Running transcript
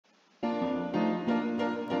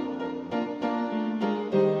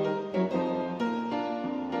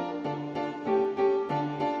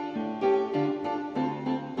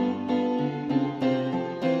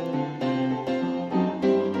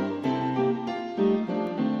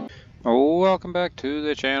welcome back to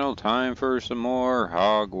the channel. Time for some more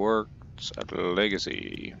Hogwarts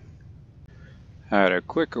Legacy. Had a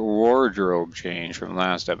quick wardrobe change from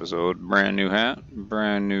last episode. Brand new hat,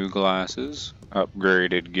 brand new glasses,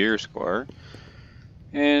 upgraded gear score,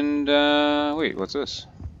 and wait, what's this?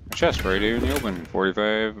 A chest right here in the open.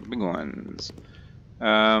 45 big ones.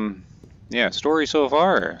 Yeah, story so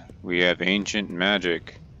far. We have ancient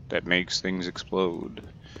magic that makes things explode.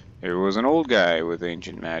 There was an old guy with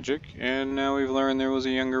ancient magic, and now we've learned there was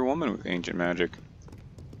a younger woman with ancient magic.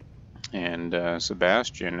 And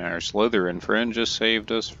Sebastian, our Slytherin friend, just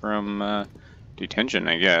saved us from detention,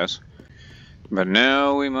 I guess. But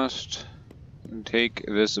now we must take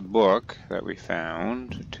this book that we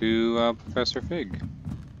found to Professor Fig.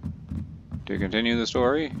 To continue the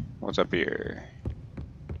story, what's up here?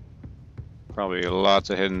 Probably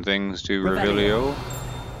lots of hidden things to reveal.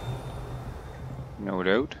 No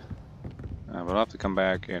doubt. We'll have to come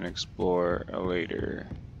back and explore later.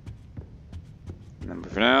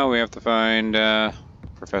 But for now, we have to find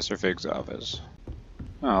Professor Fig's office.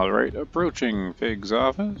 Alright, approaching Fig's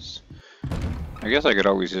office. I guess I could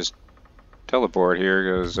always just teleport here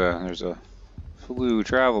because there's a flu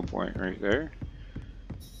travel point right there.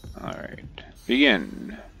 Alright,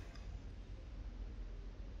 begin.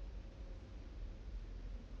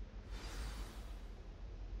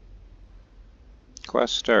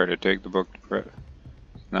 Quest started. Take the book to prep.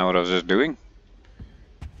 Not what I was just doing.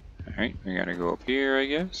 Alright, we gotta go up here, I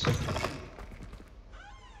guess.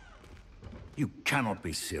 You cannot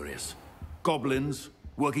be serious. Goblins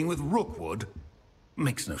working with Rookwood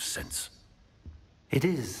makes no sense. It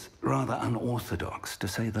is rather unorthodox, to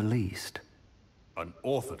say the least.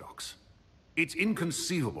 Unorthodox? It's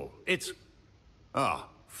inconceivable. It's... Ah,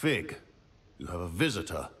 Fig. You have a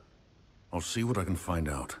visitor. I'll see what I can find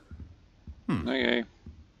out. Okay.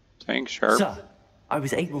 Thanks, Sharp. Sir, I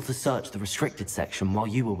was able to search the restricted section while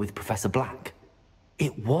you were with Professor Black.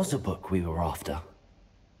 It was a book we were after.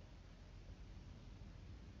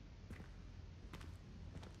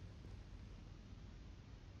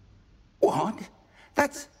 What?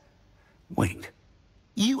 That's... Wait.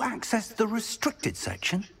 You accessed the restricted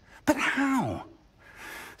section? But how?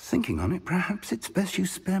 Thinking on it, perhaps it's best you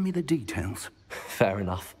spare me the details. Fair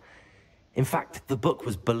enough. In fact, the book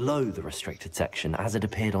was below the restricted section as it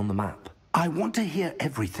appeared on the map. I want to hear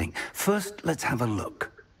everything. First, let's have a look.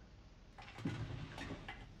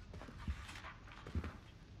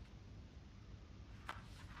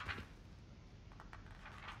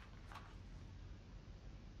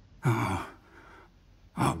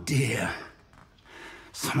 Oh dear.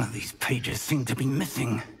 Some of these pages seem to be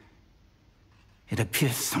missing. It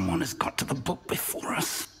appears someone has got to the book before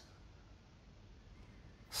us.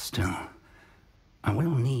 Still, I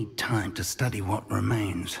will need time to study what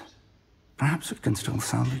remains. Perhaps we can still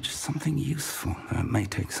salvage something useful, though it may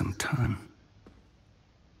take some time.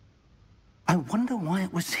 I wonder why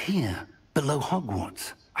it was here, below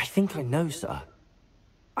Hogwarts. I think I know, sir.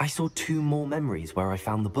 I saw 2 more memories where I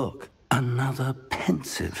found the book. Another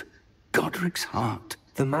pensive. Godric's heart.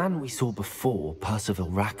 The man we saw before, Percival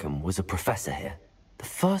Rackham, was a professor here. The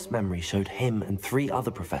first memory showed him and 3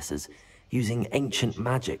 other professors using ancient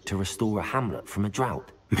magic to restore a hamlet from a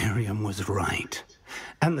drought. Miriam was right.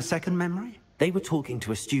 And the second memory? They were talking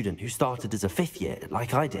to a student who started as a 5th year,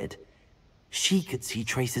 like I did. She could see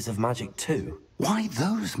traces of magic too. Why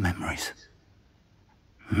those memories?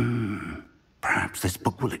 Perhaps this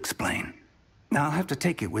book will explain. Now I'll have to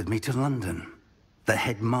take it with me to London. The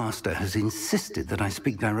headmaster has insisted that I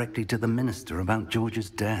speak directly to the minister about George's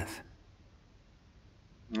death.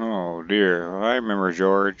 Oh dear, I remember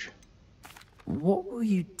George. What will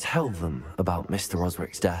you tell them about Mr.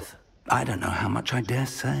 Osric's death? I don't know how much I dare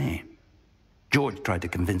say. George tried to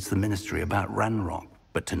convince the ministry about Ranrock,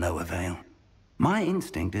 but to no avail. My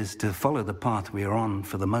instinct is to follow the path we are on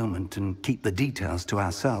for the moment and keep the details to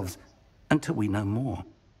ourselves until we know more.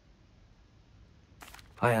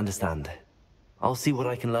 I understand. I'll see what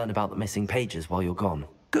I can learn about the missing pages while you're gone.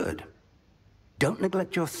 Good. Don't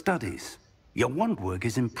neglect your studies. Your wand work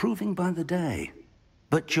is improving by the day.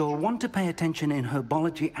 But you'll want to pay attention in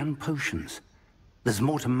herbology and potions. There's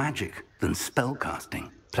more to magic than spellcasting.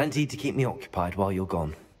 Plenty to keep me occupied while you're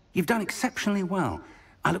gone. You've done exceptionally well.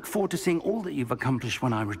 I look forward to seeing all that you've accomplished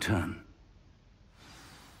when I return.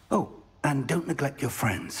 Oh, and don't neglect your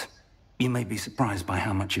friends. You may be surprised by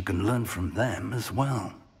how much you can learn from them as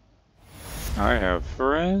well. I have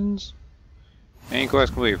friends. Main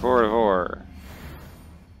quest complete. 4 to 4.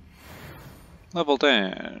 Level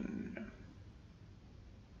 10.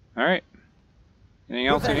 Alright. Anything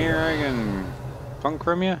else in here I can funk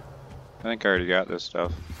from you? I think I already got this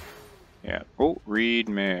stuff. Yeah. Oh, read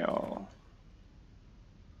mail.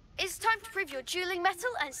 It's time to prove your dueling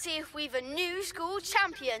mettle and see if we've a new school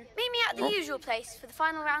champion. Meet me at the usual place for the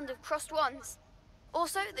final round of crossed wands.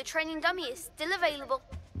 Also, the training dummy is still available.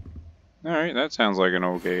 Alright, that sounds like an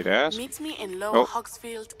okay task. Meet me in Lower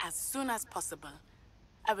Hogsfield as soon as possible.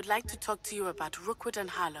 I would like to talk to you about Rookwood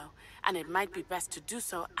and Harlow, and it might be best to do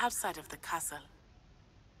so outside of the castle.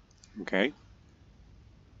 Okay.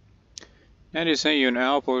 Andy sent you an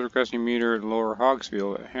outpost requesting meter at Lower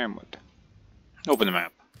Hogsfield at Hamlet. Open the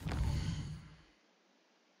map.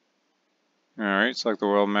 Alright, select the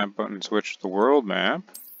world map button and switch to the world map.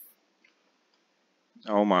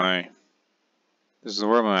 Oh my. This is the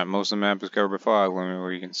world map. Most of the map is covered by fog. Let me know what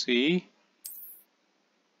you can see.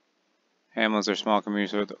 Hamlet's are small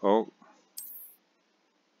communities. Oh.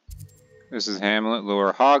 This is Hamlet,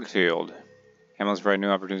 Lower Hogfield. Hamlet's provide new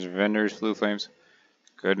opportunities for vendors, blue flames.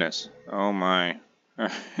 Goodness. Oh my.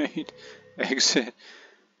 Alright. Exit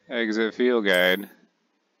field guide.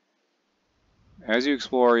 As you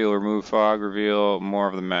explore, you'll remove fog, reveal more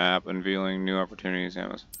of the map, unveiling new opportunities.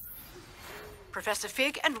 Professor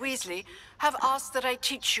Fig and Weasley have asked that I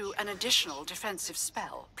teach you an additional defensive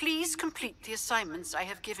spell. Please complete the assignments I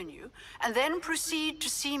have given you, and then proceed to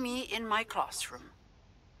see me in my classroom.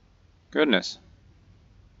 Goodness.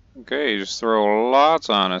 Okay, just throw lots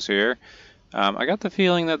on us here. I got the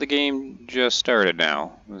feeling that the game just started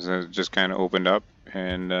now. It just kind of opened up,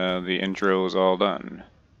 and the intro is all done.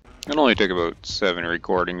 It only took about 7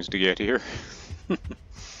 recordings to get here.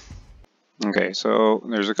 Okay, so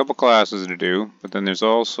there's a couple classes to do, but then there's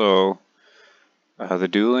also the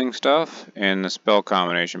dueling stuff and the spell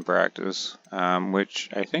combination practice, which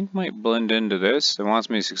I think might blend into this. It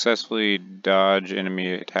wants me to successfully dodge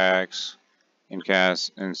enemy attacks and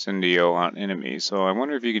cast Incendio on enemies, so I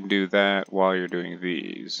wonder if you can do that while you're doing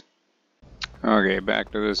these. Okay,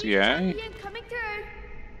 back to this guy.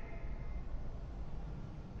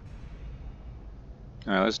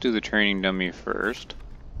 Alright, let's do the training dummy first.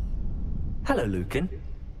 Hello, Lucan.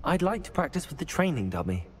 I'd like to practice with the training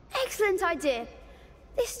dummy. Excellent idea.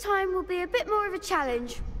 This time will be a bit more of a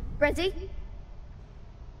challenge. Ready?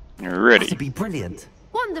 You're ready. That'd be brilliant.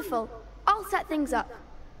 Wonderful. I'll set things up.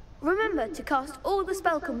 Remember to cast all the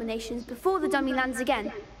spell combinations before the dummy lands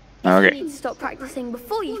again. If you need to stop practicing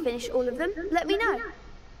before you finish all of them, let me know.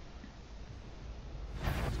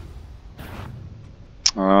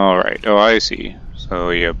 Alright, oh I see.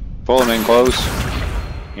 So you pull them in close,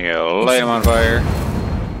 you light them on fire,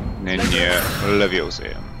 and then you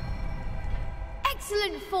Leviosa them.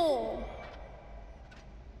 Excellent form!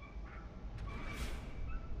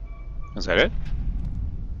 Is that it?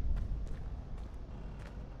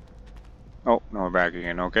 Oh, no, we're back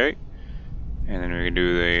again, okay. And then we can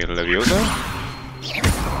do the Leviosa.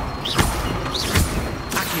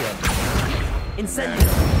 Accio. Incendio.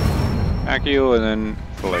 Accio and then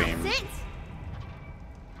Flames.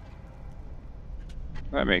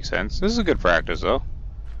 That makes sense. This is a good practice though.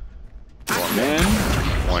 1 in,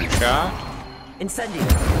 1 shot. Incendio.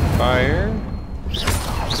 Fire. 3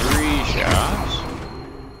 shots.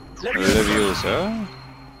 Leviosa.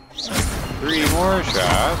 3 more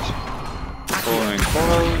shots. Pulling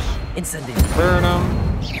close. Incendio. Burn them.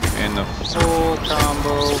 And the full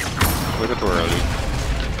combo with a twirly.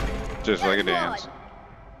 Just like a dance.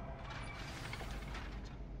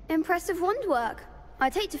 Impressive wand work.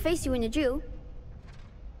 I'd hate to face you in a duel.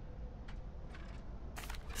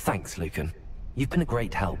 Thanks, Lucan. You've been a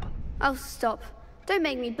great help. Oh, stop. Don't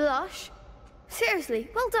make me blush. Seriously,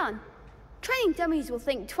 well done. Training dummies will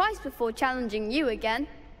think twice before challenging you again.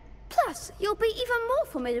 Plus, you'll be even more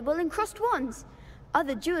formidable in crossed wands.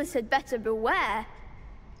 Other duelists had better beware.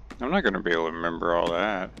 I'm not going to be able to remember all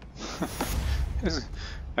that.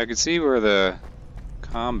 I can see where the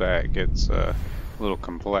combat gets a little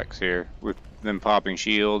complex here, with them popping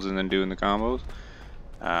shields and then doing the combos.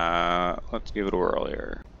 Let's give it a whirl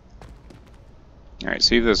here. Alright,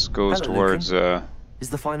 see if this goes towards is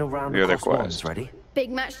the final round the of other crossed quest. wands ready?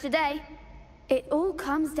 Big match today. It all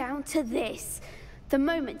comes down to this. The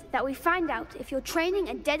moment that we find out if your training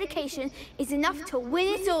and dedication is enough to win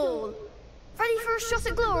it all. Ready for a shot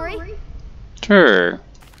at glory? Sure.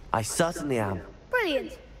 I certainly am.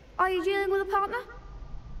 Brilliant. Are you dealing with a partner?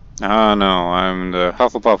 Ah, no, I'm the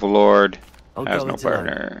Hufflepuff Lord. I'll Has go no it alone.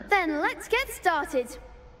 partner. Then let's get started.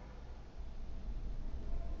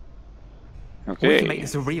 We can make Okay.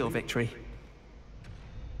 this a real victory.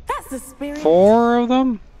 That's the spirit. 4 of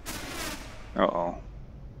them? Uh-oh.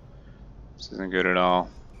 This isn't good at all.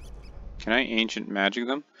 Can I ancient magic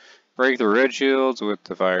them? Break the red shields with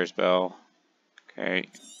the fire spell. Okay,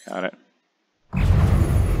 got it.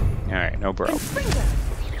 Alright, no problem.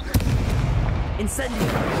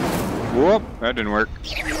 Incendio. Whoop, that didn't work.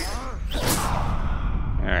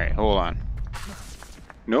 Alright, hold on.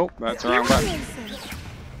 Nope, that's the wrong button.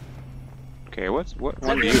 Okay, what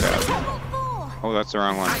one do you have? Oh, that's the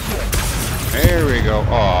wrong one. There we go.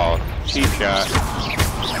 Oh, cheap shot.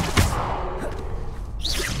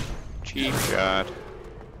 Cheap shot.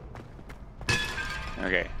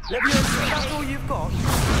 Okay. That's all you've got.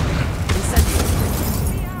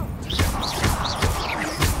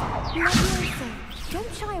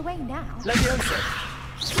 Don't shy away now.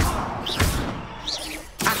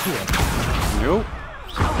 Nope.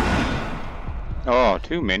 Oh,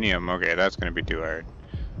 2 minium. Okay, that's gonna be too hard.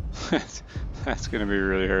 That's gonna be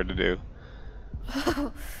really hard to do.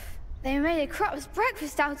 Oh, they made a crap's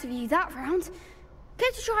breakfast out of you that round.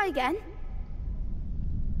 Care to try again?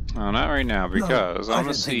 Oh, not right now, because I want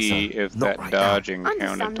to see if that right dodging counted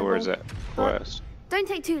Understandable. towards that quest. Don't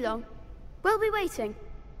take too long. We'll be waiting.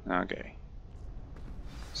 Okay.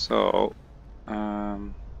 So,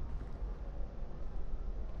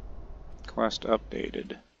 quest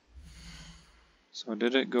updated. So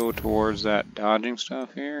did it go towards that dodging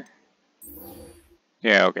stuff here?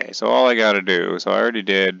 Yeah, okay, so all I gotta do, so I already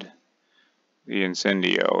did the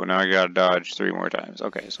Incendio, now I gotta dodge 3 more times.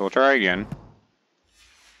 Okay, so we'll try again.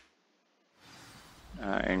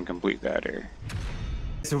 And complete that here.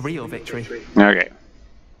 It's a real victory. Okay,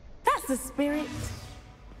 That's the spirit.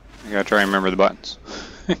 I gotta try and remember the buttons.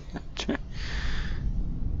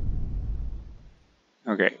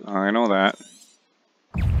 Okay, well, I know that.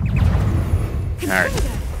 Alright.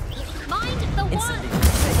 Mind the one.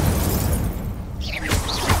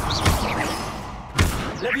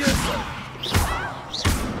 Levioso.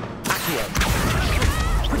 Accio.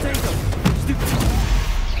 Potato.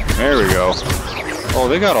 There we go. Oh,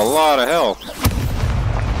 they got a lot of health.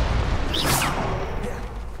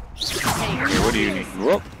 Okay, what do you need?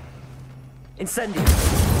 Whoop. Incendio.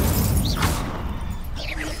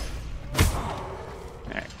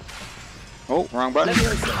 Alright. Oh, wrong button.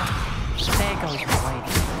 Levioso. There goes the way.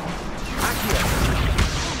 Accio.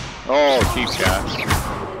 Oh, cheap shot.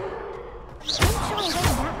 Don't shy away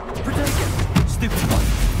now. Potato. Stupid one.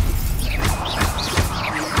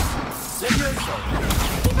 Levioso.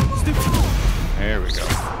 Stupid one. There we go.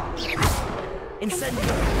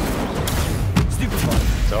 Incendio. Stupid one.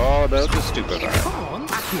 It's all about the stupid eye.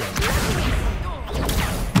 Accio.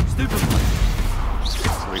 Stupid one.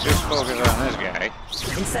 So we just focus on this guy.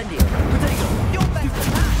 Incendio. Potato. You're better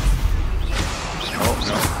than that. Oh,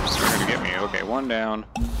 no. They're gonna get me. Okay, 1 down.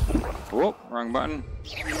 Whoop, wrong button.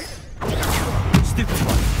 Stupid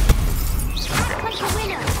one. Act like a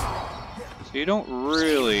winner. So you don't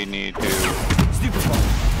really need to Stupid one.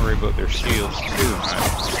 worry about their shields too much.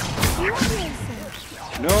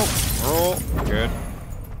 Nope, roll. Good.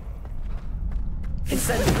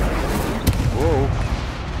 Incendio. Whoa.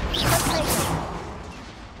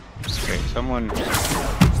 Okay, someone.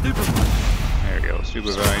 Stupid one. There we go.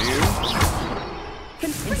 Stupefy you.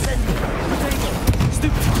 Incendio. Potato.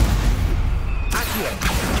 Stupid one. Accio.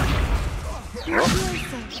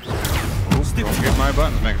 Don't get my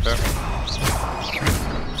buttons mixed up.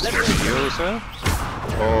 Levioso. Yosa?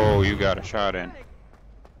 Oh, you got a shot in.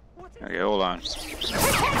 Okay, hold on. Accio.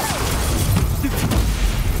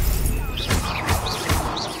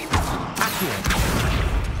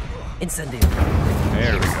 Incendio.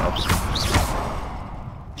 There we go.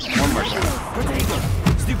 One more time. Potato.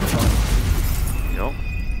 Stupid one. Nope.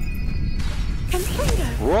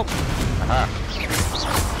 Whoop. Aha.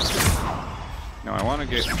 Now I want to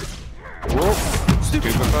get. Whoop.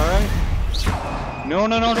 Stupefy. No,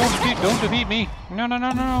 no, no! Don't defeat me! No, no,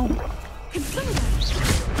 no, no!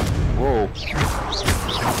 Whoa.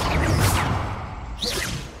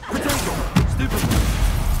 Potato. Stupid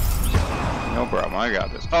one. No problem, I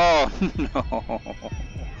got this. Oh, no.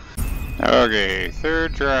 Okay,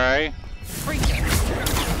 3rd try.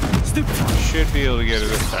 Stupid one. Should be able to get it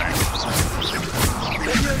this time.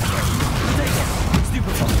 Levioso. Potato.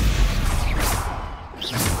 Stupid one.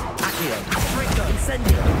 Accio.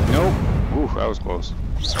 Incendio. Nope. Oof, that was close.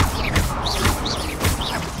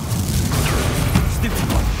 Stupid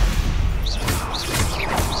one.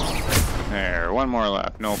 There, 1 more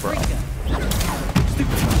left. No problem.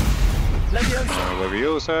 Stupid one. Levioso.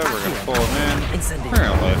 Leviosa, we're gonna pull him in. Incendio. We're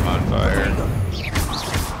gonna light him on fire.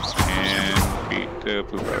 And beat the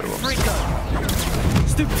poop out of him. Rico.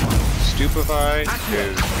 Stupid one. Stupefy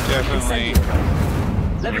is definitely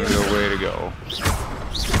the Levioso. way to go.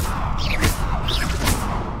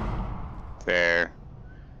 There.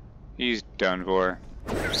 He's done for.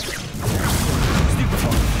 Stupid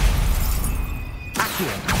one.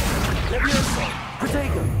 Accio. Levioso.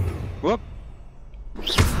 Potato. Whoop.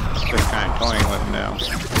 Just kind of toying with him now.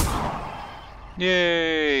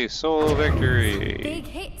 Yay! Solo victory! Big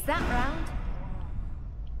hits that round.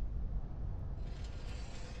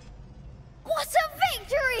 What a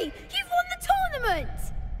victory! You've won the tournament!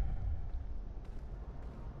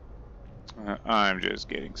 I'm just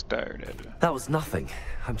getting started. That was nothing.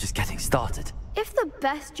 I'm just getting started. If the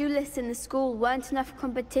best duelists in the school weren't enough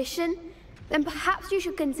competition, then perhaps you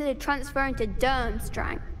should consider transferring to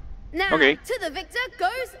Durmstrang. Now, Okay. to the victor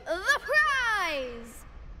goes the prize!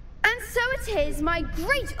 And so it is my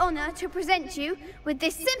great honor to present you with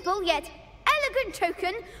this simple yet elegant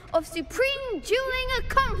token of supreme dueling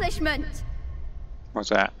accomplishment. What's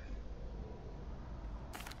that?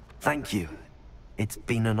 Thank you. It's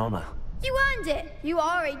been an honor. You earned it. You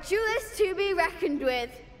are a duelist to be reckoned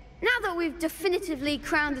with. Now that we've definitively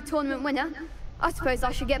crowned the tournament winner, I suppose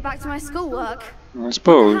I should get back to my schoolwork. I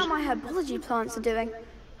suppose. How my herbology plants are doing.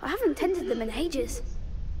 I haven't tended them in ages.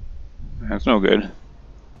 That's no good.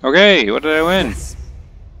 Okay, what did I win?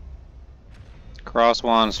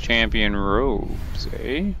 Crosswands champion robes,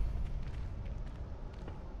 eh?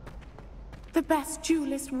 The best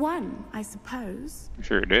duelist won, I suppose.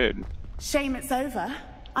 Sure did. Shame it's over.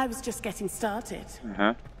 I was just getting started.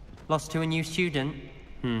 Uh-huh. Lost to a new student?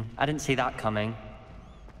 I didn't see that coming.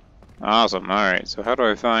 Awesome, alright, so how do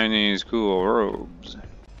I find these cool robes?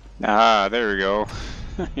 Ah, there we go.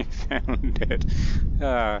 I found it.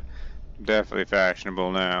 Definitely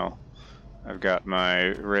fashionable now. I've got my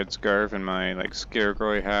red scarf and my like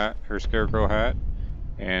scarecrow hat,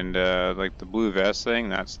 and like the blue vest thing.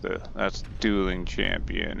 That's the dueling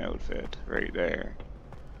champion outfit right there.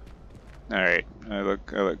 All right, I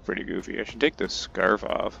look pretty goofy. I should take this scarf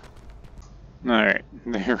off. All right,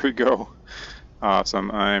 there we go.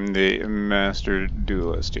 Awesome. I'm the master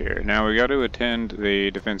duelist here. Now we got to attend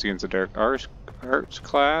the Defense Against the Dark Arts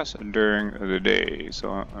class during the day.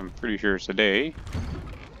 So I'm pretty sure it's today.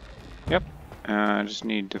 Yep. I just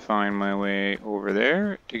need to find my way over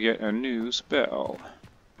there to get a new spell.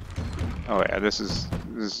 Oh yeah, this is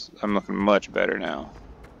I'm looking much better now.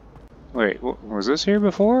 Wait, was this here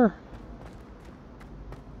before?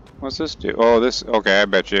 What's this do? Oh, this. Okay, I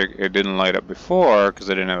bet you it didn't light up before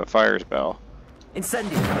because I didn't have a fire spell.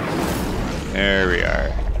 Incendio. There we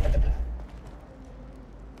are.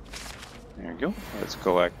 There we go. Let's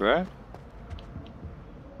collect that.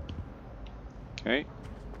 Okay.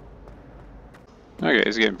 Okay,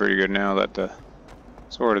 it's getting pretty good now that the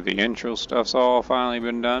sort of the intro stuff's all finally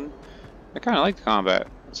been done. I kind of like the combat.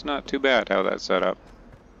 It's not too bad how that's set up.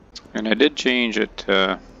 And I did change it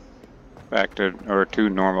back to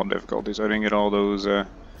normal difficulty, so I didn't get all those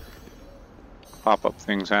pop-up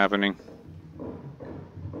things happening.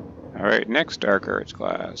 Alright, next Dark Arts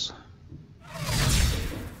class.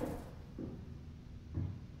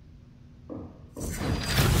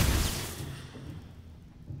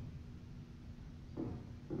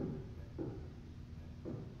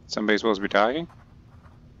 Somebody supposed to be talking?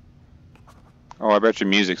 Oh, I bet your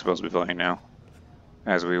music's supposed to be playing now.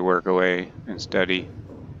 As we work away and study.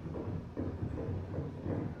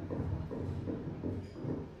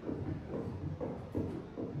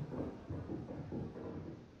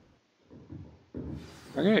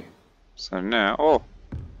 Okay, so now, oh,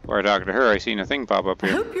 before I talk to her, I seen a thing pop up I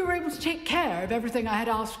here. hope you were able to take care of everything I had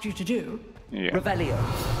asked you to do. Yeah. Revelio.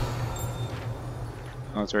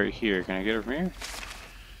 Oh, it's right here. Can I get it from here?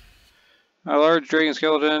 A large dragon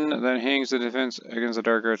skeleton that hangs the Defense Against the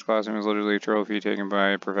Dark Arts classroom is literally a trophy taken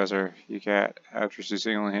by Professor Yucat after she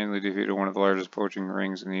single-handedly defeated one of the largest poaching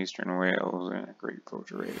rings in eastern Wales in a great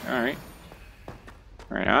poacher raid. Alright.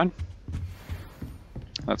 Right on.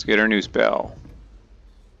 Let's get our new spell.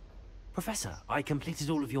 Professor, I completed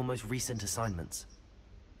all of your most recent assignments.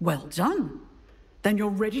 Well done. Then you're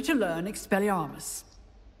ready to learn Expelliarmus.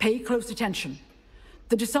 Pay close attention.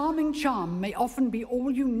 The disarming charm may often be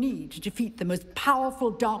all you need to defeat the most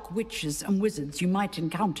powerful dark witches and wizards you might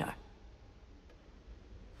encounter.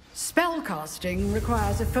 Spellcasting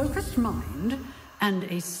requires a focused mind and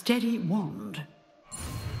a steady wand.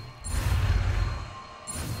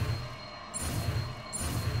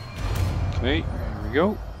 Okay, here we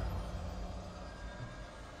go.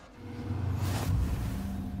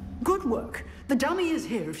 Good work. The dummy is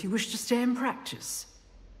here if you wish to stay and practice.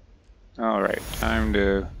 Alright, time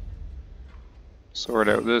to sort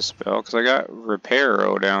out this spell, because I got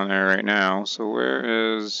Reparo down there right now. So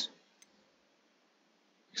where is...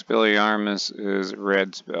 Expelliarmus is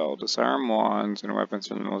red spell. Disarm wands and weapons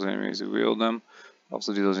from those enemies who wield them.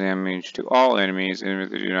 Also deals damage to all enemies, even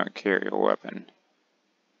if they do not carry a weapon.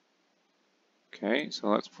 Okay, so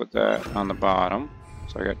let's put that on the bottom.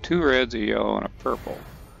 So I got 2 reds, a yellow, and a purple,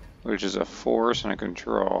 which is a force and a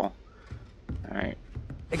control. Alright.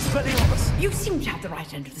 Expelliarmus! You seem to have the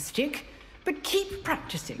right end of the stick, but keep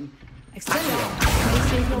practicing. Expelliarmus may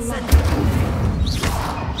save your life.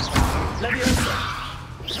 Leviosa!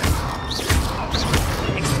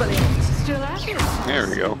 Expelliarmus! Still at it? There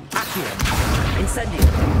we go. Accio. Incendio.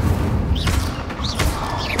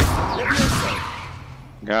 Leviosa.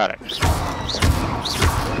 Got it.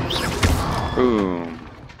 Boom.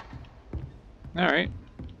 Alright.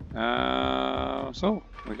 So,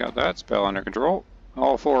 we got that spell under control.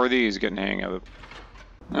 All 4 of these getting the hang of it.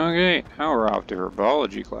 Okay, now we're off to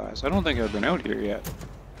herbology class. I don't think I've been out here yet.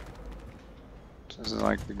 This is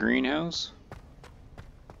like the greenhouse.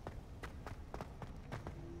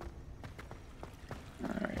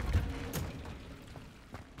 Alright.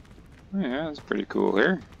 Yeah, that's pretty cool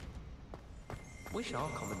here. Wish our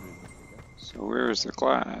common room was bigger. So where's the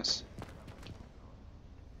class?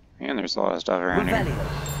 And there's a lot of stuff around here.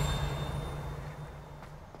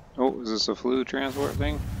 Oh, is this a flu transport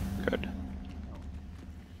thing? Good.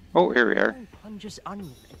 Oh, here we are. Plunges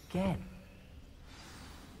onion again.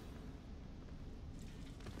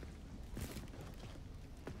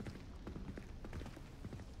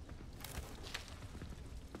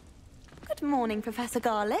 Good morning, Professor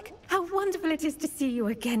Garlick. How wonderful it is to see you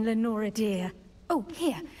again, Lenora dear. Oh,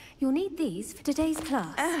 here. You'll need these for today's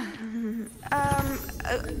class.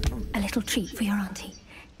 A little treat for your auntie.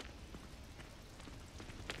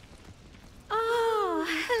 Oh,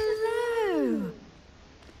 hello.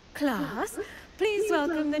 Class, please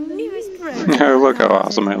welcome the newest rogue. Oh, look how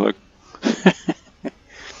awesome I look.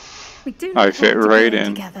 We do I fit right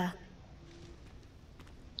in. Together.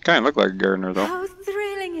 Kind of look like a gardener though. How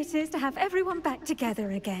thrilling it is to have everyone back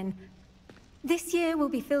together again. This year will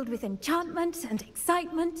be filled with enchantment and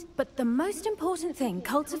excitement, but the most important thing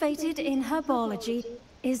cultivated in herbology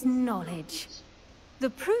is knowledge. The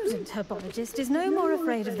prudent herbologist is no more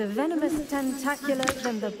afraid of the venomous tentacula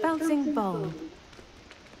than the bouncing bulb.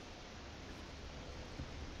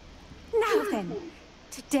 Now then,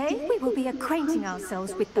 today we will be acquainting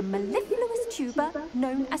ourselves with the mellifluous tuber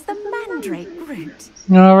known as the mandrake root.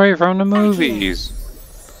 Alright, from the movies.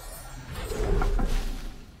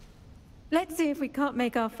 Let's see if we can't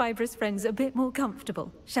make our fibrous friends a bit more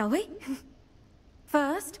comfortable, shall we?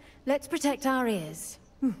 First, let's protect our ears.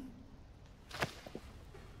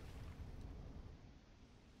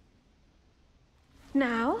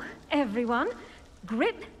 Now, everyone,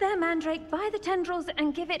 grip their mandrake by the tendrils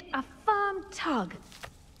and give it a firm tug.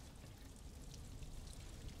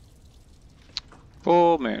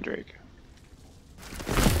 Full mandrake.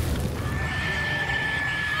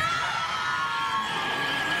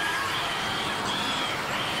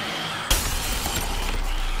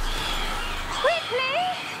 Quickly!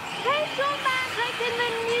 Place your mandrake in the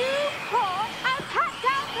new pot and cut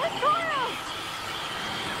down the soil!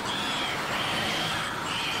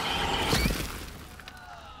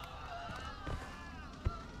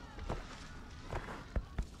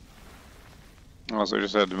 Also,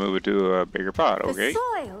 just had to move it to a bigger pot, okay? The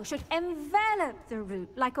soil should envelop the root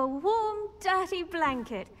like a warm, dirty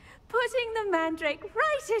blanket, putting the mandrake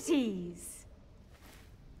right at ease.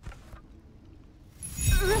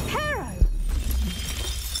 Reparo!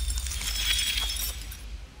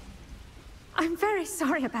 I'm very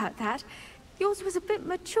sorry about that. Yours was a bit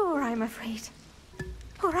mature, I'm afraid.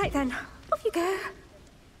 All right then, off you go.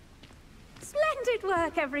 Splendid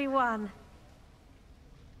work, everyone.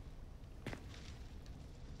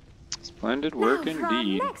 Splendid work now, for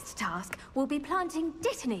indeed. Our next task will be planting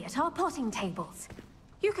dittany at our potting tables.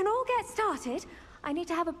 You can all get started. I need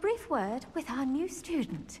to have a brief word with our new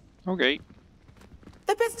student. Okay.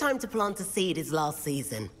 The best time to plant a seed is last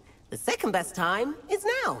season. The second best time is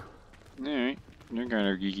now. Alright. You're kind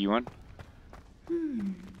of a geeky one.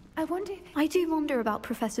 I do wonder about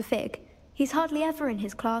Professor Fig. He's hardly ever in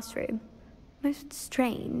his classroom. Most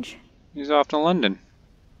strange. He's off to London.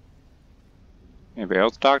 Anybody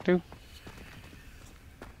else to talk to?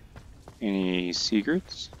 Any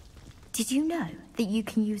secrets? Did you know that you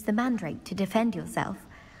can use the mandrake to defend yourself?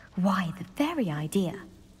 Why, the very idea.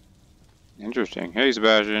 Interesting. Hey,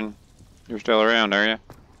 Sebastian. You're still around, are you?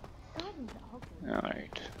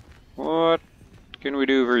 Alright. What can we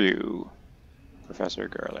do for you, Professor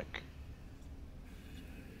Garlick?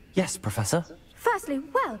 Yes, Professor. Firstly,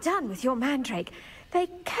 well done with your mandrake. They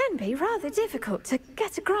can be rather difficult to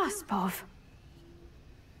get a grasp of.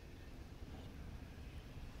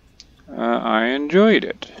 I enjoyed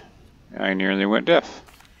it. I nearly went deaf.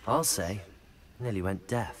 I'll say. Nearly went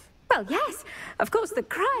deaf. Well, yes. Of course, the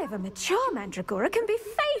cry of a mature mandragora can be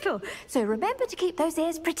fatal, so remember to keep those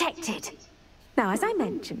ears protected. Now, as I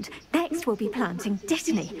mentioned, next we'll be planting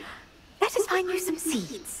dittany. Let us find you some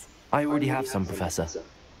seeds. I already have some, Professor.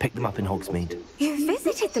 Picked them up in Hogsmeade. You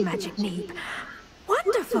visited the Magic Neep.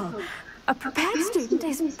 Wonderful. A prepared student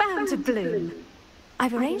is bound to bloom.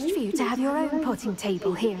 I've arranged for you to have your own potting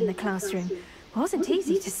table here in the classroom. Wasn't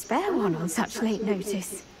easy to spare one on such late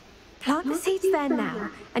notice. Plant the seeds there now,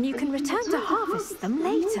 and you can return to harvest them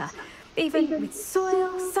later. Even with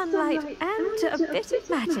soil, sunlight, and a bit of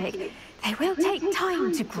magic, they will take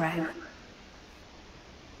time to grow.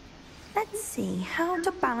 Let's see how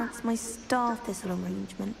to balance my star thistle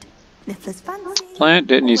arrangement. Niffler's fancy. Plant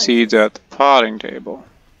Dittany seeds at the potting table.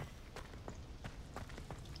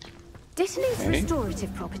 Dittany's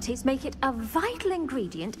restorative properties make it a vital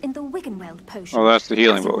ingredient in the Wiggenweld potion. Oh, that's the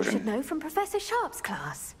healing as you potion. should know from Professor Sharp's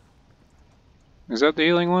class. Is that the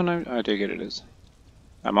healing one? I take it is.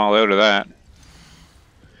 I'm all out of that.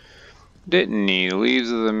 Dittany. The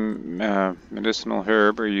leaves of the medicinal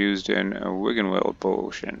herb are used in a Wiggenweld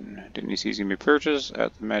potion. Dittany seeds can be purchased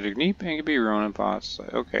at the Magic Neep and can be grown in pots.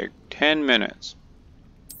 Okay, 10 minutes.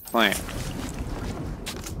 Plant.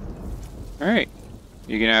 Alright.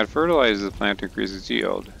 You can add fertilizer to the plant to increase its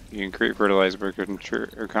yield. You can create fertilizer by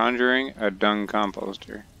conjuring a dung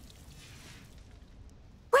composter.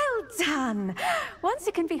 Well done! Once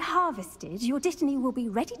it can be harvested, your Dittany will be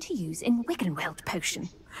ready to use in Wiggenweld potion.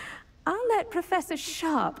 I'll let Professor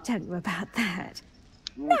Sharp tell you about that.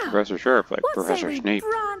 Now, Professor Sharp, like what Professor say we Snape.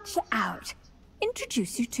 branch out?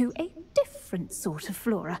 Introduce you to a different sort of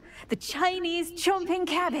flora, the Chinese chomping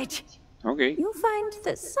cabbage. Okay. You'll find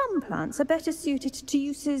that some plants are better suited to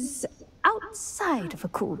uses outside of a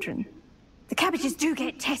cauldron. The cabbages do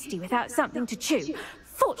get testy without something to chew.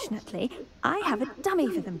 Fortunately, I have a dummy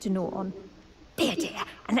for them to gnaw on. Dear,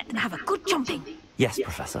 and let them have a good chomping. Yes,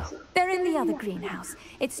 Professor. They're in the other greenhouse.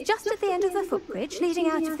 It's just at the end of the footbridge leading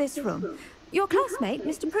out of this room. Your classmate,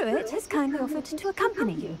 Mr. Pruitt, has kindly offered to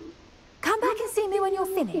accompany you. Come back and see me when you're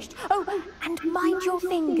finished. Oh, and mind your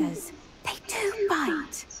fingers. They do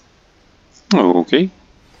bite. Okay.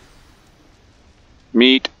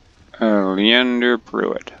 Meet Leander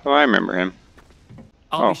Pruitt. Oh, I remember him.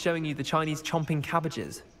 I'll be showing you the Chinese chomping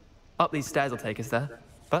cabbages. Up these stairs will take us there.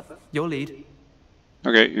 But your lead.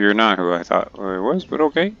 Okay, you're not who I thought I was, but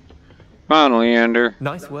okay. Come on, Leander.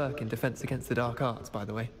 Nice work in Defense Against the Dark Arts, by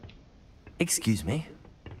the way. Excuse me?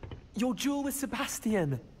 Your duel with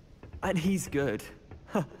Sebastian. And he's good.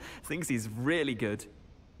 Thinks he's really good.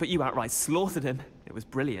 But you outright slaughtered him. It was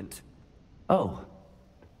brilliant. Oh.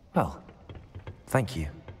 Well, thank you.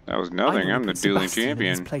 That was nothing. I'm the dueling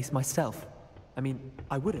champion. In his place myself. I mean,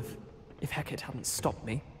 I would have, if Hecate hadn't stopped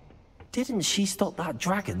me. Didn't she stop that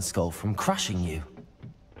dragon skull from crushing you?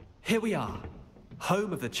 Here we are,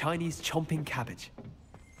 home of the Chinese chomping cabbage.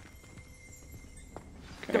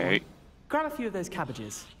 Okay. Grab a few of those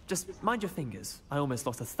cabbages. Just mind your fingers. I almost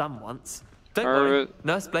lost a thumb once. Don't worry.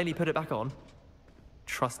 Nurse Blaney put it back on.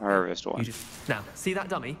 Trust me. Harvest one. Now, see that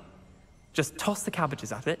dummy? Just toss the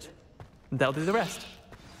cabbages at it, and they'll do the rest.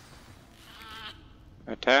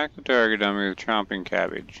 Attack the target dummy with chomping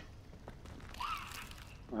cabbage.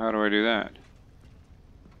 How do I do that?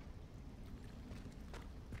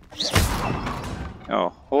 Oh,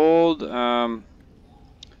 hold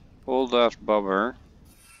left above her.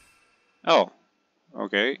 Oh,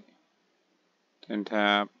 okay. Then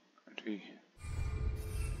tap.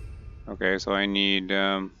 Okay, so I need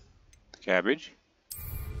the cabbage.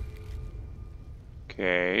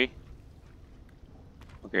 Okay.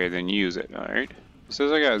 Okay, then use it. All right. It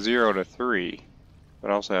says I got 0 to 3,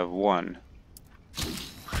 but I also have 1.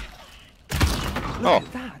 Look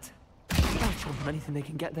at that. They'll chomp on anything they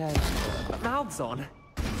can get their mouths on.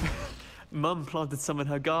 Mum planted some in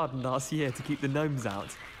her garden last year to keep the gnomes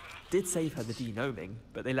out. Did save her the de-gnoming,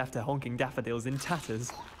 but they left her honking daffodils in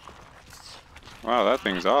tatters. Wow, that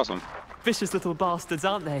thing's awesome. Vicious little bastards,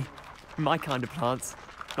 aren't they? My kind of plants.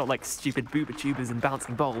 Not like stupid booba tubers and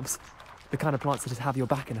bouncing bulbs. The kind of plants that just have your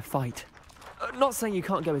back in a fight. Not saying you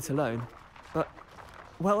can't go it alone, but...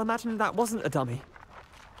 Well, imagine that wasn't a dummy.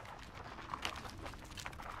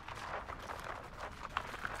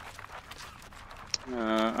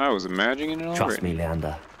 I was imagining it already. Trust me,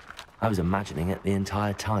 Leander. I was imagining it the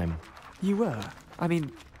entire time. You were? I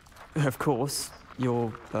mean, of course,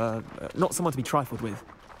 you're, not someone to be trifled with.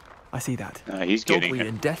 I see that. He's getting Dogweed it.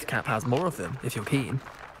 and Deathcap has more of them, if you're keen.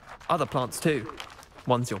 Other plants too.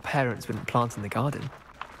 Ones your parents wouldn't plant in the garden.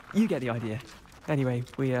 You get the idea. Anyway,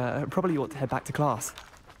 we probably ought to head back to class.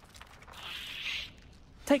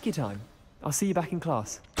 Take your time. I'll see you back in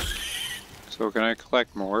class. So can I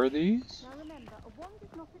collect more of these?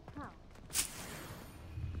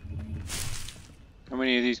 How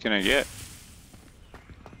many of these can I get?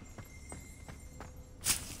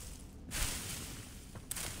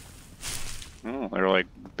 Oh, they're like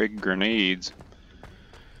big grenades.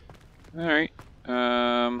 Alright.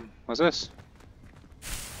 What's this?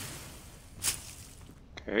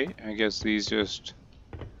 Okay, I guess these just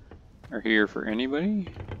are here for anybody.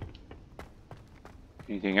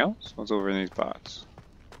 Anything else? What's over in these pots?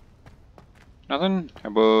 Nothing? How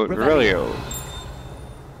about Revelio?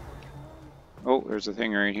 Oh, there's a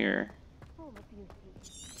thing right here.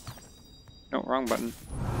 No, wrong button.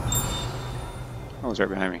 Oh, it's right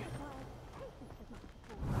behind me.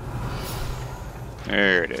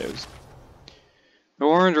 There it is. The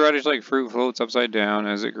orange radish-like fruit floats upside down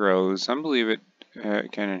as it grows. Some believe it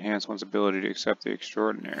can enhance one's ability to accept the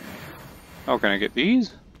extraordinary. Oh, can I get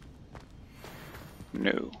these?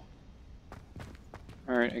 No.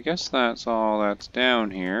 Alright, I guess that's all that's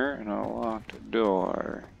down here, and a locked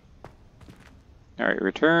door. Alright,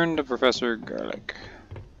 return to Professor Garlic.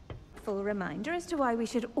 Full reminder as to why we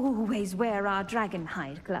should always wear our dragon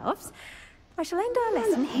hide gloves. I shall end our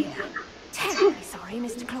lesson here. Terribly sorry,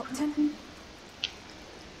 Mr. Clopton.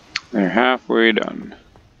 They're halfway done.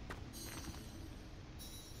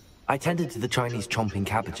 I tended to the Chinese chomping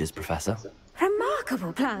cabbages, Professor.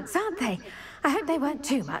 Remarkable plants, aren't they? I hope they weren't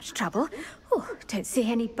too much trouble. Oh, don't see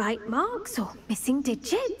any bite marks or missing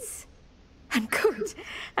digits. And good,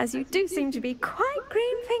 as you do seem to be quite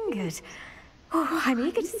green-fingered. Oh, I'm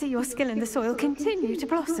eager to see your skill in the soil continue to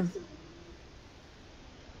blossom.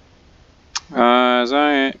 As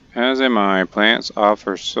am I. Plants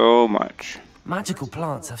offer so much. Magical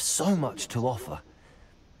plants have so much to offer.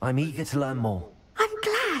 I'm eager to learn more. I'm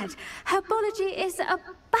glad. Herbology is a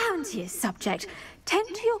bounteous subject. Tend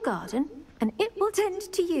to your garden, and it will tend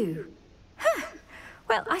to you. Huh.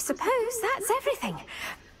 Well, I suppose that's everything.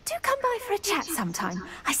 Do come by for a chat sometime.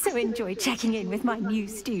 I so enjoy checking in with my new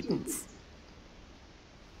students.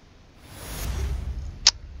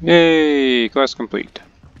 Yay! Quest complete.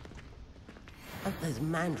 Hope those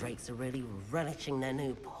mandrakes are really relishing their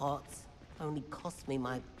new pots. Only cost me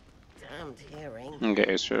my damned hearing.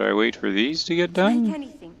 Okay, should I wait for these to get To make done?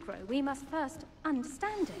 anything grow, we must first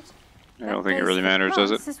understand it. I don't think it really matters, does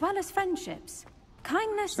it? As well as friendships.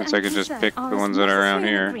 Kindness Since and I could just concern pick are the as ones that are around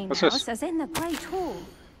necessary in the here. What's this? greenhouse as in the Great Hall.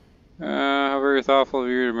 How very thoughtful of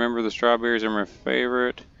you to remember the strawberries are my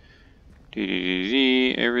favorite.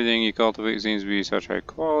 Everything you cultivate seems to be such high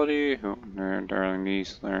quality. Oh, darling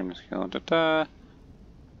niece, learn the skill.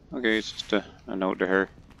 Okay, it's just a note to her.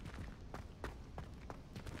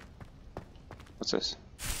 What's this?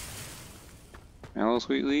 Mallow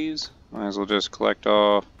sweet leaves? Might as well just collect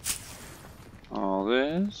all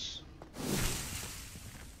this.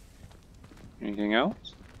 Anything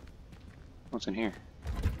else? What's in here?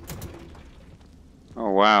 Oh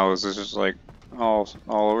wow, is this just like all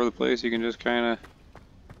over the place? You can just kind of...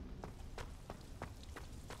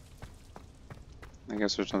 I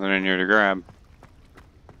guess there's nothing in here to grab.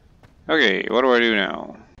 Okay, what do I do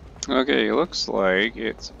now? Okay, it looks like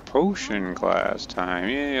it's potion class time.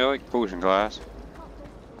 Yeah, I like potion class.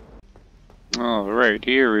 Alright,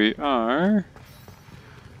 here we are.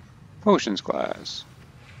 Potions class.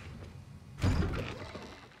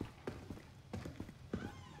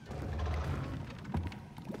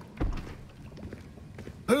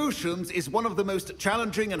 Potions is one of the most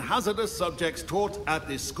challenging and hazardous subjects taught at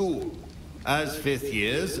this school. As fifth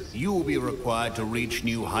years, you will be required to reach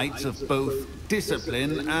new heights of both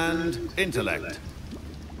discipline and intellect.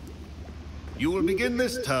 You will begin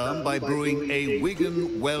this term by brewing a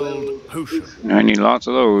Wigan-Weld potion. I need lots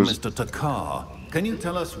of those. Mr. Takar, can you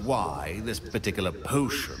tell us why this particular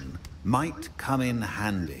potion might come in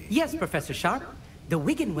handy? Yes, Professor Sharp. The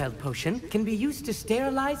Wigan-Weld potion can be used to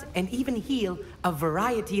sterilize and even heal a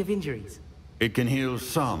variety of injuries. It can heal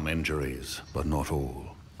some injuries, but not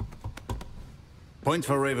all. Points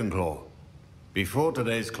for Ravenclaw. Before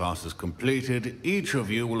today's class is completed, each of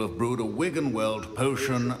you will have brewed a Wigan-Weld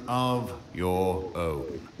potion of your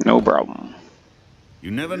own. No problem.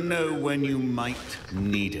 You never know when you might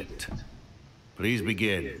need it. Please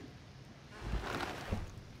begin.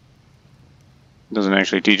 Doesn't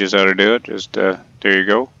actually teach us how to do it, just there you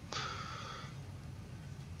go.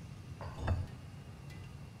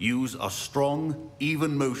 Use a strong,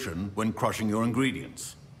 even motion when crushing your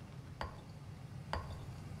ingredients.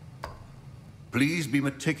 Please be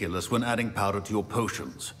meticulous when adding powder to your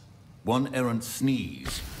potions. One errant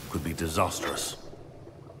sneeze could be disastrous.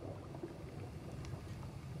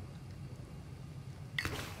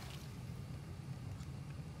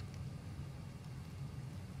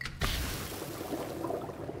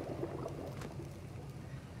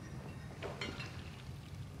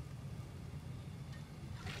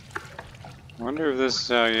 I wonder if this is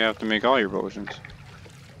how you have to make all your potions.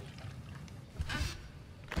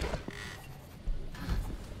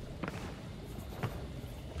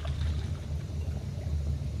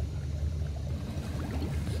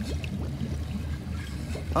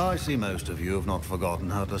 I see most of you have not forgotten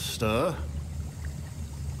how to stir.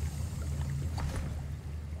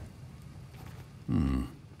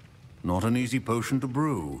 Not an easy potion to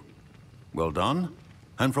brew. Well done.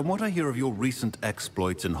 And from what I hear of your recent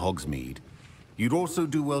exploits in Hogsmeade, you'd also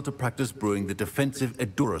do well to practice brewing the defensive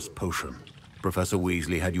Edurus potion. Professor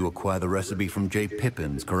Weasley had you acquire the recipe from J.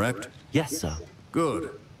 Pippins, correct? Yes, sir.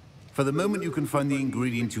 Good. For the moment, you can find the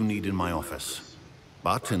ingredients you need in my office.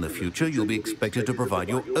 But in the future, you'll be expected to provide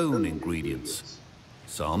your own ingredients.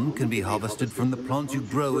 Some can be harvested from the plants you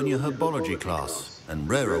grow in your herbology class, and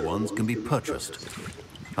rarer ones can be purchased.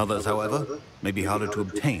 Others, however, may be harder to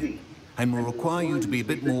obtain, and will require you to be a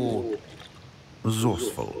bit more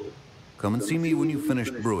resourceful. Come and see me when you've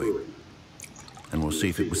finished brewing, and we'll see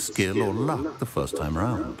if it was skill or luck the first time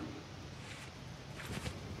around.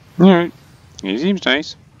 Alright. He seems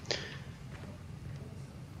nice.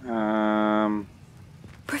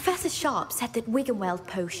 Professor Sharp said that Wiggenweld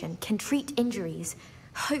potion can treat injuries.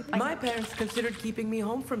 My parents considered keeping me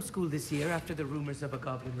home from school this year after the rumors of a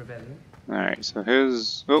goblin rebellion. Alright, so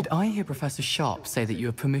his... Oh. Did I hear Professor Sharp say that you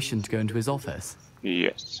have permission to go into his office?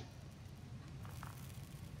 Yes.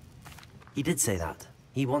 He did say that.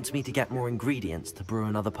 He wants me to get more ingredients to brew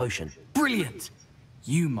another potion. Brilliant!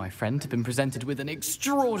 You, my friend, have been presented with an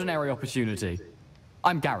extraordinary opportunity.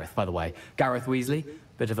 I'm Gareth, by the way. Gareth Weasley.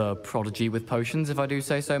 Bit of a prodigy with potions, if I do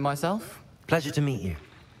say so myself. Pleasure to meet you.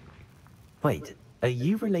 Wait, are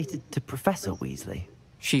you related to Professor Weasley?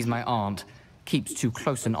 She's my aunt. Keeps too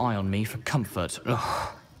close an eye on me for comfort.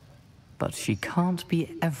 Ugh. But she can't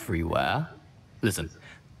be everywhere. Listen,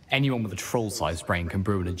 anyone with a troll-sized brain can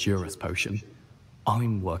brew an Edurus potion.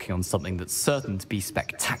 I'm working on something that's certain to be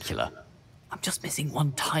spectacular. I'm just missing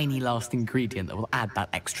one tiny last ingredient that will add that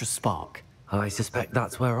extra spark. I suspect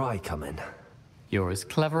that's where I come in. You're as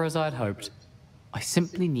clever as I'd hoped. I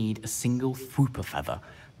simply need a single Fwooper feather.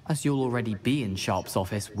 As you'll already be in Sharp's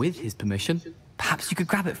office with his permission, perhaps you could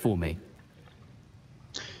grab it for me.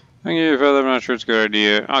 I can get you a feather, I'm not sure it's a good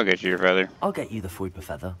idea. I'll get you your feather. I'll get you the Fwooper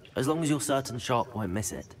feather, as long as you're certain Sharp won't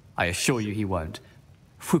miss it. I assure you he won't.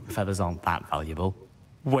 Fwooper feathers aren't that valuable.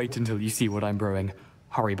 Wait until you see what I'm brewing.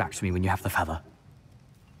 Hurry back to me when you have the feather.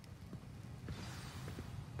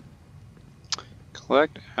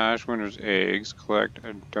 Collect Ashwinter's eggs, collect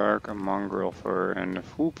a dark mongrel fur, and a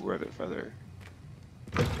Fwooper feather.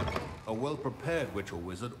 A well-prepared witch or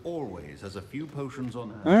wizard always has a few potions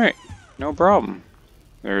on hand. Alright, no problem.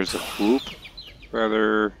 There's a Fwooper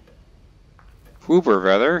feather.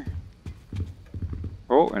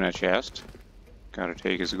 Oh, and a chest. Gotta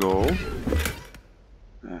take his gold.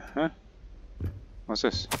 Uh-huh. What's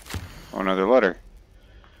this? Oh, another letter.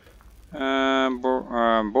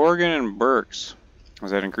 Borgin and Burks. Was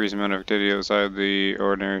that increased amount of activity outside the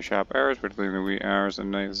ordinary shop hours, particularly in the wee hours of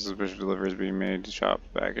night? Suspicious deliveries being made to shop's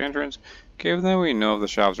back entrance. Given that we know of the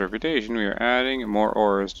shop's reputation, we are adding more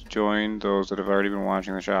auras to join those that have already been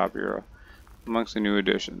watching the shop bureau amongst the new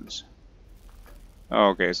additions. Oh,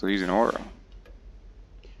 okay, so he's an aura.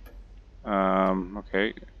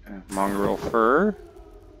 Okay, mongrel fur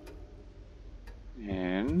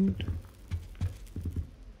and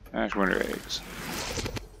Ashwinter eggs.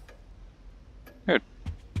 Good.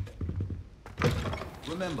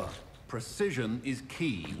 Remember, precision is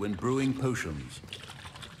key when brewing potions.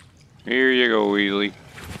 Here you go, Weasley.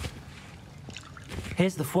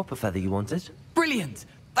 Here's the Fwooper feather you wanted. Brilliant!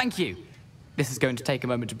 Thank you. This is going to take a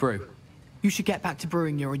moment to brew. You should get back to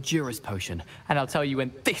brewing your Edurus potion, and I'll tell you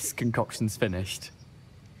when this concoction's finished.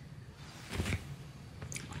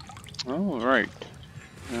 All right.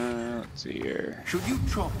 Let's see here. Should you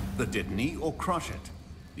chop the Dittany or crush it?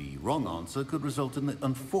 The wrong answer could result in the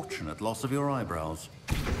unfortunate loss of your eyebrows.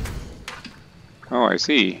 Oh, I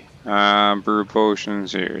see. Brew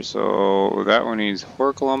potions here. So that one needs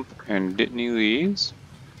Horklump and Dittany leaves.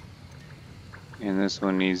 And this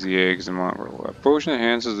one needs the eggs and mongrel. A potion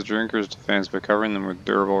enhances the drinker's defense by covering them with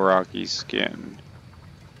durable rocky skin.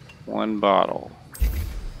 1 bottle.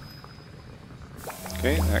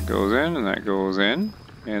 Okay, that goes in and that goes in.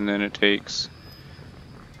 And then it takes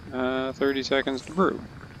 30 seconds to brew.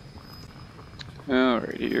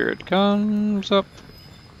 Alright, here it comes up.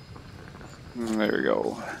 And there we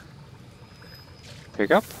go. Pick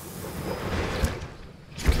up.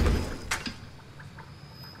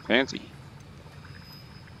 Fancy.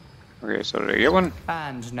 Okay, so did I get one?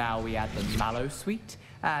 And now we add the mallow sweet,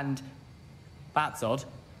 and... That's odd.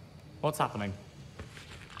 What's happening?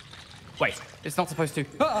 Wait, it's not supposed to...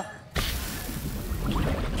 Ah!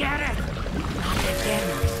 Get it!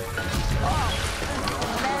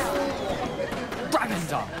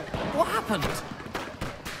 Dragondar! What happened?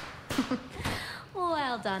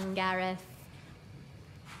 Well done, Gareth.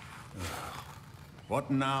 What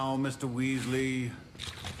now, Mr. Weasley?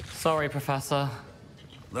 Sorry, Professor.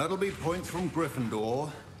 That'll be points from Gryffindor.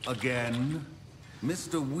 Again.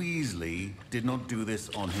 Mr. Weasley did not do this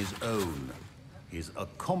on his own. His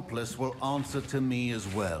accomplice will answer to me as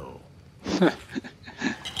well.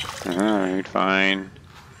 Alright, fine.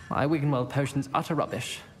 My Wiggenweld potion's utter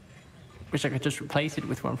rubbish. Wish I could just replace it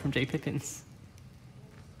with one from J. Pippin's.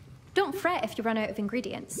 Don't fret if you run out of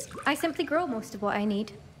ingredients. I simply grow most of what I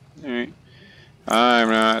need. Alright. I'm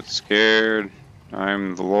not scared.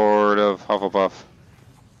 I'm the Lord of Hufflepuff.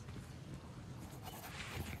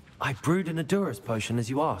 I brewed an Adurus potion as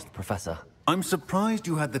you asked, Professor. I'm surprised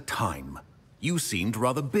you had the time. You seemed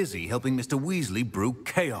rather busy helping Mr. Weasley brew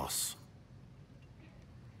chaos.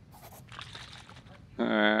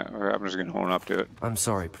 I'm just gonna own up to it. I'm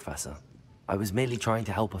sorry, Professor. I was merely trying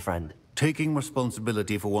to help a friend. Taking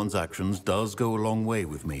responsibility for one's actions does go a long way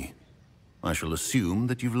with me. I shall assume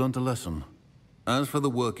that you've learnt a lesson. As for the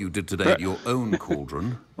work you did today at your own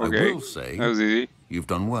cauldron, Okay. I will say That was easy. you've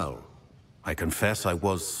done well. I confess I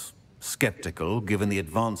was skeptical, given the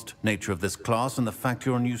advanced nature of this class and the fact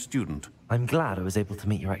you're a new student. I'm glad I was able to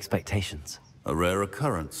meet your expectations. A rare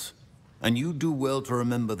occurrence. And you do well to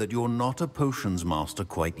remember that you're not a potions master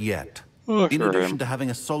quite yet. Oh, In sure addition am. to having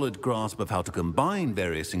a solid grasp of how to combine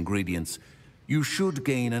various ingredients, you should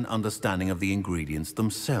gain an understanding of the ingredients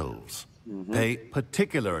themselves. Pay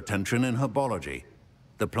particular attention in herbology.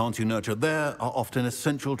 The plants you nurture there are often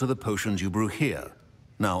essential to the potions you brew here.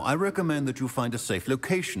 Now, I recommend that you find a safe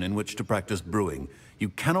location in which to practice brewing. You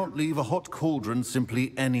cannot leave a hot cauldron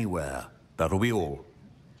simply anywhere. That'll be all.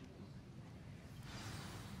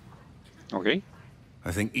 Okay.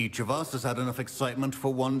 I think each of us has had enough excitement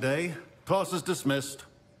for one day. Class is dismissed.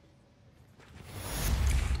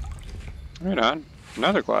 Right on.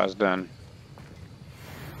 Another class done.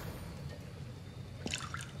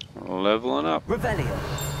 Leveling up. Revelio.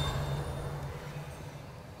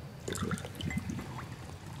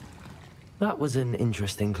 That was an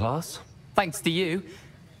interesting class. Thanks to you.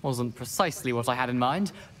 Wasn't precisely what I had in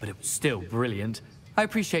mind, but it was still brilliant. I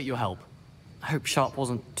appreciate your help. I hope Sharp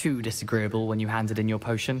wasn't too disagreeable when you handed in your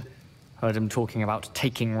potion. Heard him talking about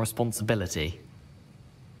taking responsibility.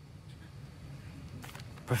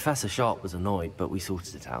 Professor Sharp was annoyed, but we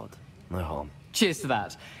sorted it out. No harm. Cheers to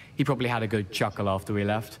that. He probably had a good chuckle after we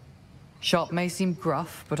left. Sharp may seem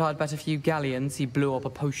gruff, but I'd bet a few galleons he blew up a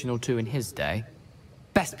potion or two in his day.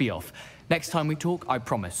 Best be off. Next time we talk, I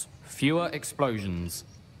promise. Fewer explosions.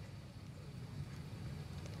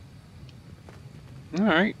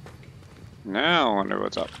 Alright. Now I wonder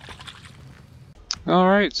what's up.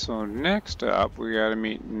 Alright, so next up we gotta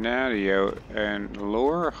meet Natty out in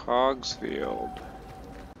Lower Hogsfield.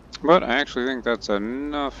 But I actually think that's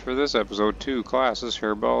enough for this episode. 2 classes,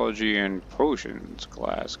 Herbology and Potions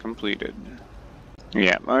class completed.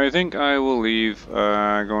 Yeah, I think I will leave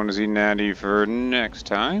going to see Natty for next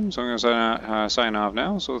time. So I'm going to sign off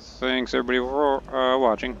now. So thanks everybody for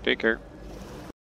watching. Take care.